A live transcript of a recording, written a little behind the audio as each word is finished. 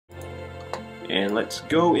And let's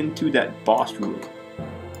go into that boss room.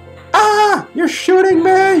 Ah! You're shooting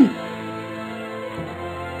me!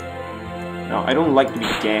 No, I don't like to be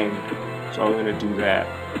ganged, so I'm gonna do that.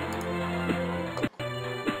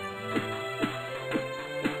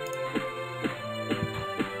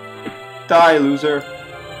 Die, loser!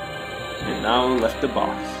 And now left the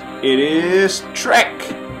boss. It is Trek,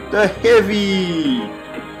 the heavy.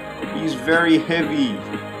 He's very heavy.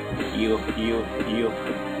 Heal, heal, heal.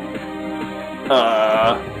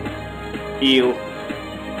 Heal.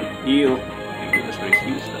 Heal. Thank goodness for his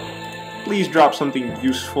heals now. Please drop something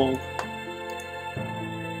useful.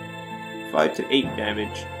 5 to 8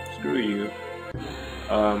 damage. Screw you.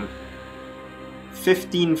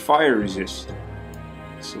 15 fire resist.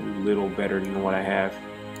 It's a little better than what I have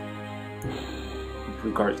with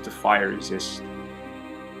regards to fire resist.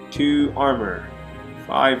 2 armor.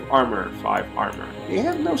 5 armor. 5 armor. They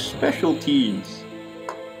have no specialties.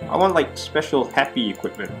 I want like special happy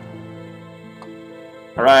equipment.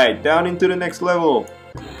 Alright, down into the next level.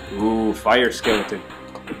 Ooh, fire skeleton.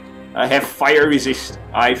 I have fire resist.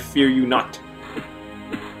 I fear you not.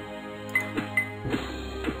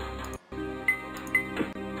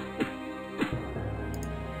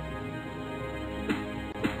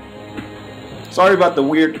 Sorry about the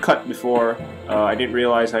weird cut before. I didn't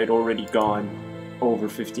realize I'd already gone over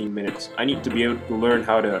 15 minutes. I need to be able to learn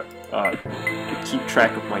how to keep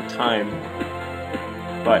track of my time.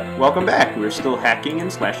 But welcome back. We're still hacking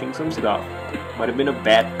and slashing some stuff. Might have been a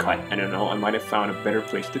bad cut. I don't know. I might have found a better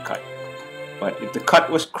place to cut. But if the cut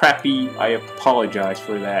was crappy, I apologize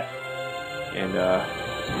for that. And I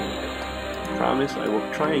promise I will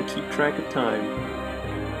try and keep track of time.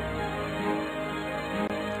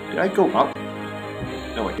 Did I go up?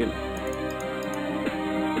 No, I didn't.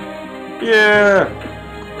 Yeah!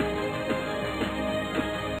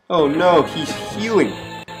 Oh no, he's healing.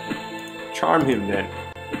 Charm him then.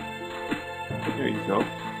 There you go.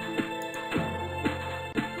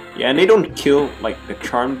 Yeah, and they don't kill like the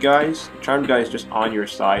charmed guys. The charmed guy is just on your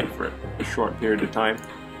side for a short period of time.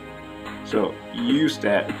 So use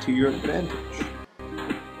that to your advantage.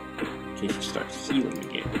 In case he starts healing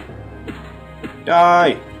again.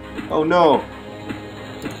 Die! Oh no!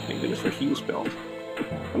 Thank goodness for heal spells.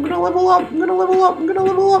 I'm gonna level up! I'm gonna level up! I'm gonna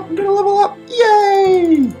level up! I'm gonna level up!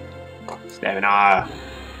 Yay! Stamina!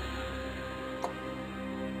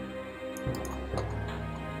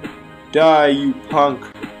 Die, you punk!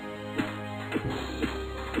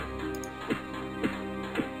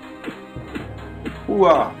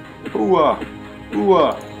 Hooah! Hooah!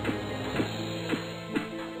 Hooah!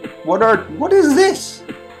 What is this?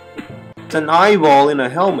 It's an eyeball in a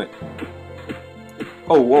helmet.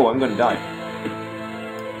 Oh, whoa, I'm gonna die.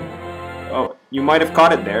 Oh, you might have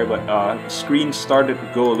caught it there, but the screen started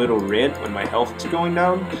to go a little red when my health is going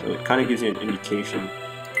down, so it kind of gives you an indication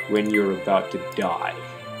when you're about to die.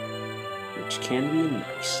 Which can be a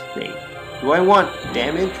nice thing. Do I want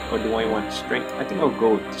damage or do I want strength? I think I'll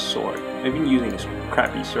go with the sword. I've been using this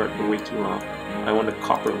crappy sword for way too long. I want a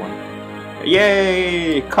copper one.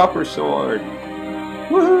 Yay! Copper sword!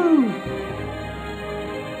 Woohoo!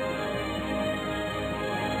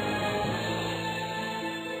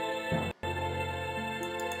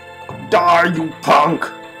 Die, you punk!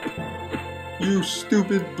 You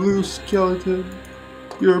stupid blue skeleton!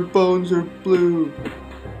 Your bones are blue!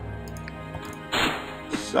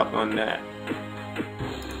 Suck on that.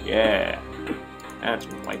 Yeah. That's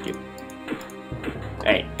more like it.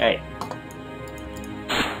 Hey, hey.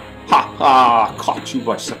 Ha ha! Caught you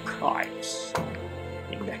by surprise.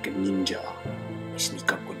 And like a ninja, I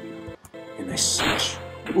sneak up on you. And I smash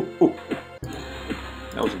you. Ooh.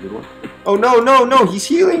 That was a good one. Oh no, no, no! He's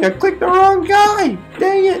healing! I clicked the wrong guy!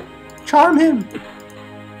 Dang it! Charm him!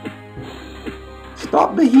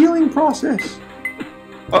 Stop the healing process!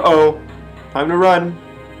 Uh-oh. Time to run.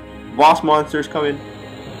 Boss monster's coming.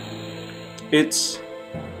 It's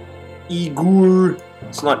Igor.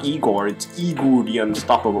 It's not Igor, it's Igor the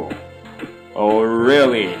Unstoppable. Oh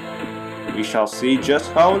really? We shall see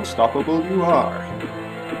just how unstoppable you are.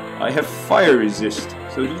 I have fire resist,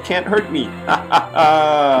 so he can't hurt me. Ha ha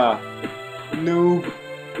ha! Noob.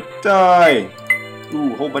 Die!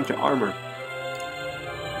 Ooh, whole bunch of armor.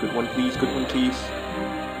 Good one please, good one please.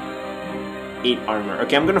 8 armor.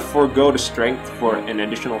 Okay, I'm gonna forego the strength for an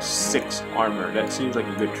additional 6 armor. That seems like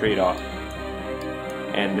a good trade-off.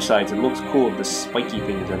 And besides, it looks cool with the spiky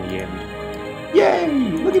things on the end. Yay!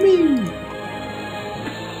 Look at me!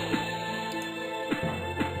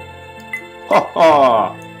 Ha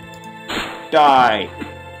ha! Die!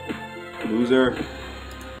 Loser.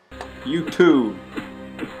 You too.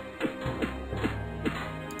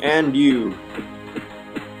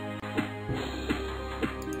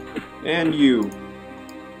 And you.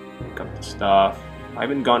 Pick up the stuff. I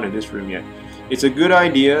haven't gone to this room yet. It's a good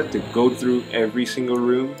idea to go through every single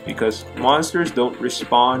room because monsters don't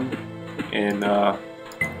respawn, and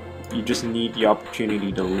you just need the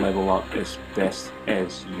opportunity to level up as best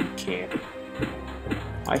as you can.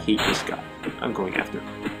 I hate this guy. I'm going after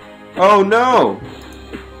him. Oh no!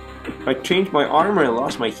 If I changed my armor, I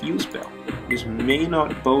lost my heal spell. This may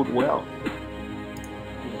not bode well.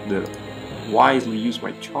 Wisely use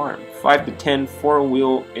my charm. 5 to 10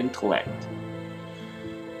 4-wheel intellect.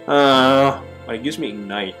 It gives me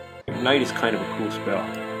ignite. Ignite is kind of a cool spell.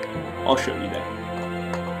 I'll show you that.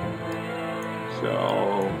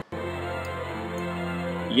 So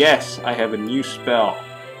yes, I have a new spell.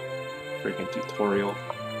 Freaking tutorial.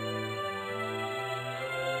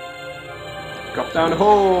 Drop down the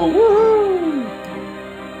hole! Woohoo!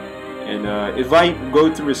 And if I go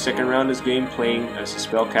through a second round of this game playing as a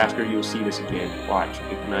spellcaster, you'll see this again. Watch.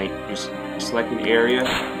 Ignite. Just select an area.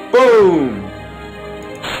 Boom!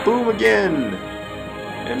 Boom again!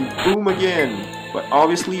 And boom again! But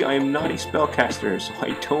obviously I am not a spellcaster, so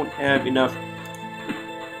I don't have enough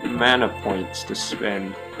mana points to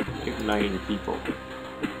spend igniting people.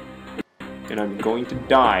 And I'm going to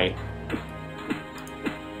die.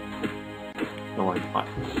 No, I'm not.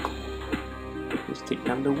 Let's take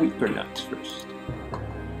down the weaker nuts first.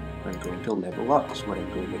 I'm going to level up, is what I'm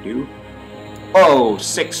going to do. Oh,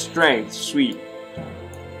 6 strength, sweet.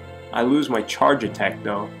 I lose my charge attack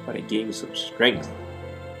though, but I gain some strength.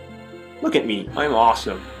 Look at me, I'm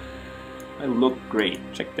awesome. I look great,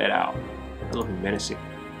 check that out. I look menacing.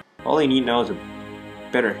 All I need now is a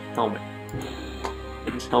better helmet.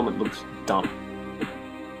 This helmet looks dumb.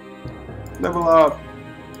 Level up!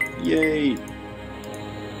 Yay!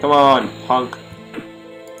 Come on, punk.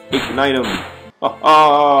 Ignite him!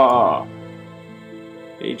 Ha-ha!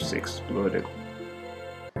 Page 6 exploded.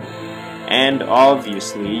 And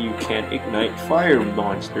obviously you can't ignite fire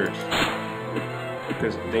monsters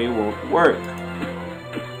because they won't work.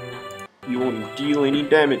 You won't deal any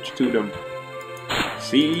damage to them.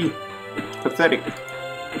 See? Pathetic.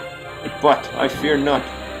 But I fear not.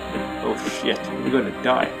 Oh shit, I'm gonna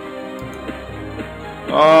die.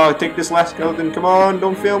 Oh, take this last skeleton, come on,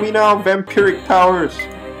 don't fail me now, vampiric powers!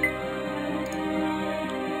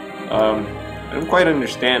 I don't quite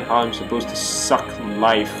understand how I'm supposed to suck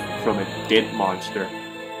life from a dead monster.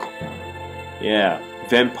 Yeah,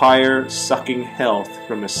 vampire sucking health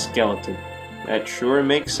from a skeleton. That sure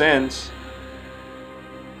makes sense.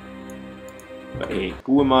 But hey,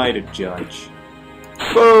 who am I to judge?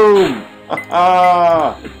 Boom!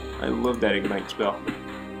 Aha! I love that ignite spell.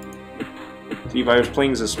 See, if I was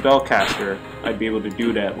playing as a spellcaster, I'd be able to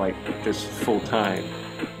do that like just full time.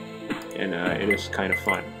 And it is kind of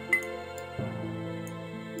fun.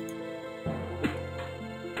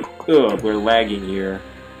 Ugh, we're lagging here.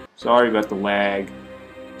 Sorry about the lag.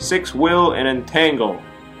 6 will and entangle.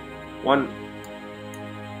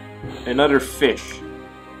 Another fish.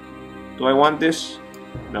 Do I want this?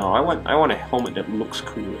 No, I want a helmet that looks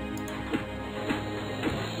cool.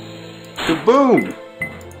 Kaboom!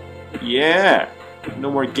 Yeah!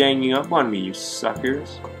 No more ganging up on me, you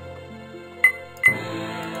suckers.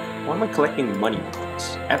 Why am I collecting money?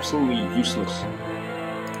 It's absolutely useless.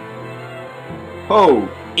 Oh!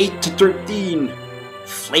 8 to 13!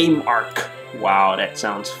 Flame Arc! Wow, that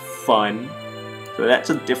sounds fun. So that's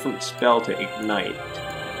a different spell to ignite.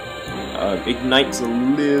 Ignite's a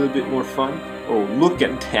little bit more fun. Oh, look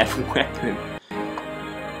at that weapon!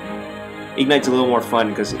 Ignite's a little more fun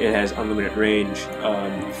because it has unlimited range.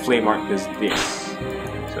 Flame Arc does this.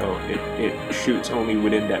 So it shoots only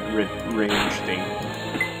within that range thing.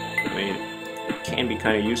 I mean, it can be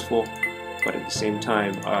kind of useful, but at the same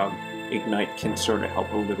time, Ignite can sort of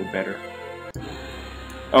help a little better.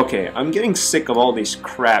 Okay, I'm getting sick of all these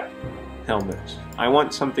crap helmets. I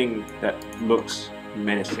want something that looks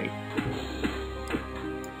menacing.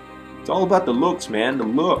 It's all about the looks, man. The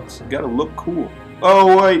looks. You gotta look cool.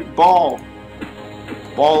 Oh wait, ball!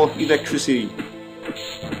 Ball of electricity.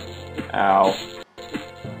 Ow.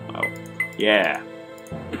 Oh, yeah.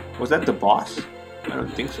 Was that the boss? I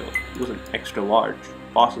don't think so. It wasn't extra large.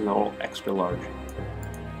 Bosses are all extra large.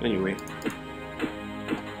 Anyway.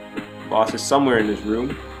 Boss is somewhere in this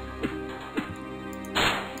room.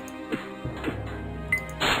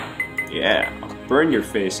 Yeah, I'll burn your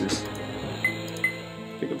faces.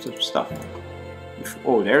 Pick up some stuff.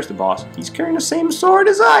 Oh, there's the boss. He's carrying the same sword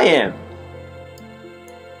as I am!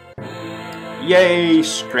 Yay!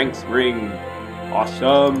 Strength ring!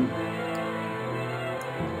 Awesome!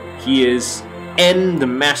 He is N the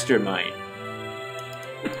Mastermind.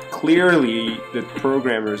 clearly, the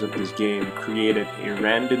programmers of this game created a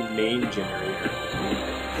random name generator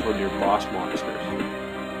for their boss monsters.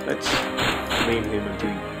 Let's flame him until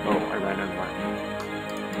he... Oh, I ran out of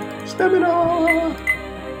mark. Stamina!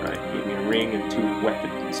 Alright, gave me a ring and 2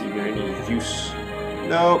 weapons. Is there any use?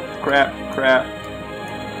 No, crap.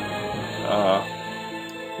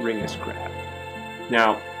 Ring is crap.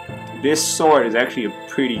 Now, this sword is actually a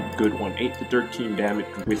pretty good one. 8 to 13 damage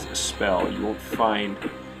with a spell. You won't find...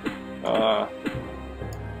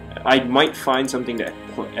 I might find something that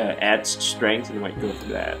adds strength and I might go for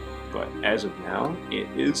that. But as of now, it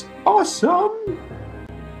is awesome!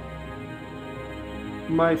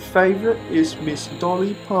 My favorite is Miss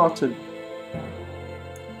Dolly Parton.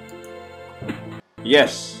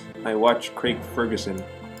 Yes, I watched Craig Ferguson,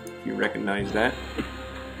 if you recognize that.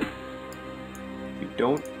 If you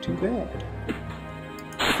don't, too bad.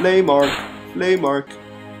 Flame arc,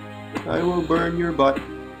 I will burn your butt.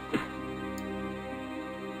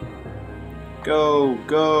 Go,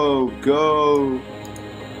 go, go!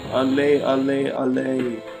 Allez, allez,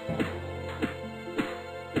 allez!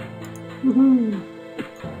 Woohoo!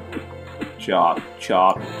 Chop,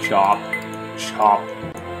 chop, chop, chop!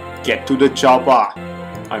 Get to the chopper!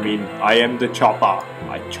 I mean, I am the chopper.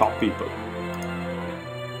 I chop people.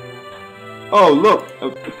 Oh, look!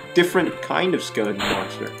 A different kind of skeleton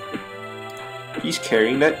monster. He's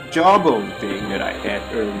carrying that jawbone thing that I had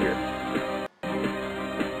earlier.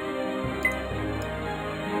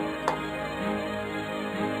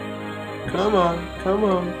 Come on, come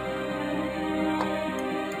on.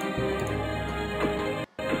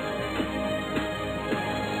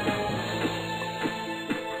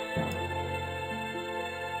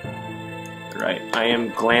 Right, I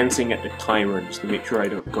am glancing at the timer just to make sure I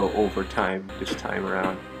don't go over time this time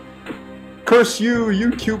around. Curse you,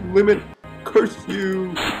 YouTube limit! Curse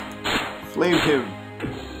you! Flame him!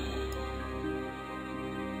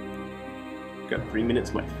 Got 3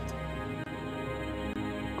 minutes left.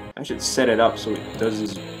 I should set it up so it does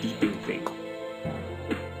this beeping thing.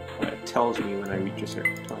 It tells me when I reach a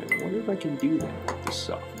certain time. I wonder if I can do that with this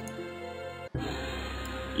software.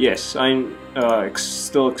 Yes, I'm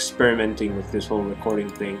still experimenting with this whole recording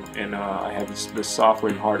thing, and I have the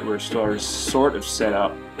software and hardware stores sort of set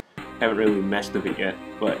up. Haven't really messed with it yet,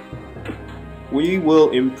 but we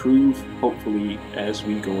will improve, hopefully, as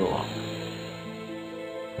we go along.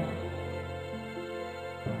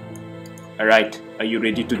 Alright, are you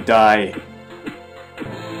ready to die?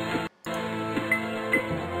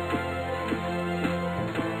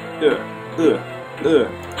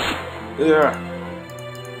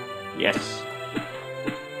 Yes.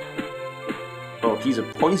 Oh, he's a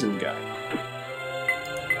poison guy.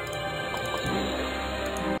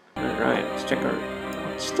 Alright, let's check our...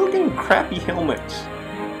 Still getting crappy helmets.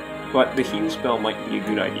 But the heal spell might be a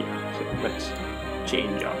good idea. So let's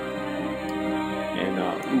change up. And,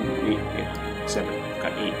 ooh, wait, yeah, 7.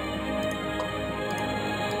 Got 8.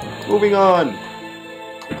 Moving on!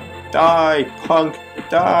 Die, punk!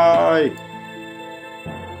 Die!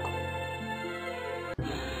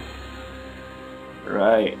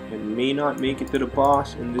 Right, I may not make it to the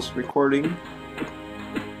boss in this recording,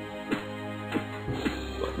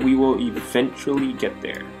 but we will eventually get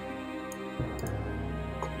there.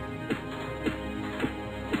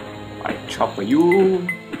 I chop you,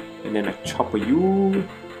 and then I chop you,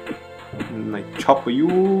 and then I chop you,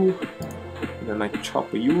 and then I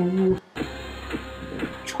chop you, and then I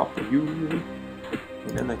chop you,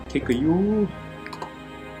 and then I take a you.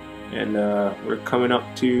 And we're coming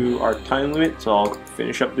up to our time limit, so I'll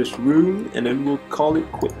finish up this room and then we'll call it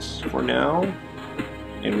quits for now.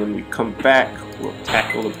 And when we come back, we'll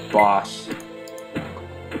tackle the boss.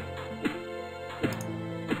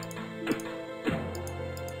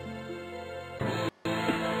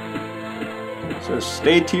 So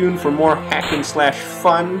stay tuned for more hack and slash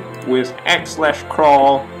fun with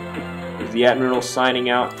hack/crawl. This is the Admiral signing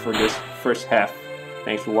out for this first half.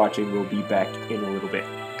 Thanks for watching. We'll be back in a little bit.